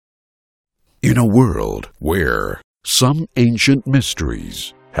In a world where some ancient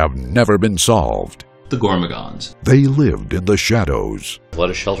mysteries have never been solved, the Gormagons. They lived in the shadows.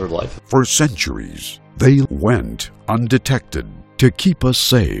 Led a sheltered life. For centuries, they went undetected to keep us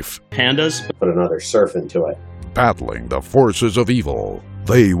safe. Pandas. Put another surf into it. Battling the forces of evil,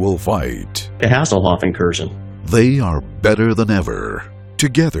 they will fight. A Hasselhoff incursion. They are better than ever.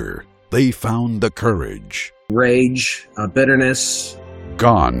 Together, they found the courage. Rage, bitterness.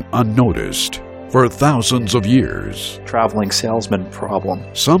 Gone unnoticed for thousands of years. Traveling salesman problem.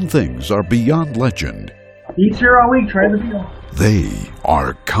 Some things are beyond legend. Eat here all week, try the deal. They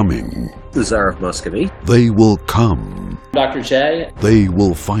are coming. The Tsar of Muscovy. They will come. Dr. J. They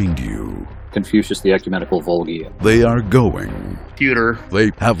will find you. Confucius the Ecumenical Vulgi. They are going. Computer.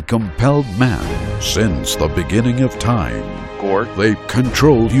 They have compelled man since the beginning of time. Gore. They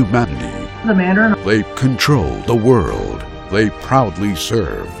control humanity. The Mandarin. They control the world. They proudly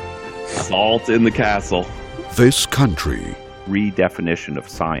serve. Salt in the castle. This country. Redefinition of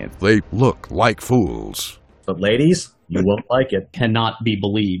science. They look like fools. But ladies, you won't like it. Cannot be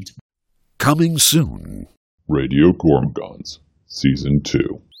believed. Coming soon. Radio Gormagons, Season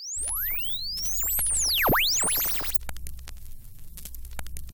 2.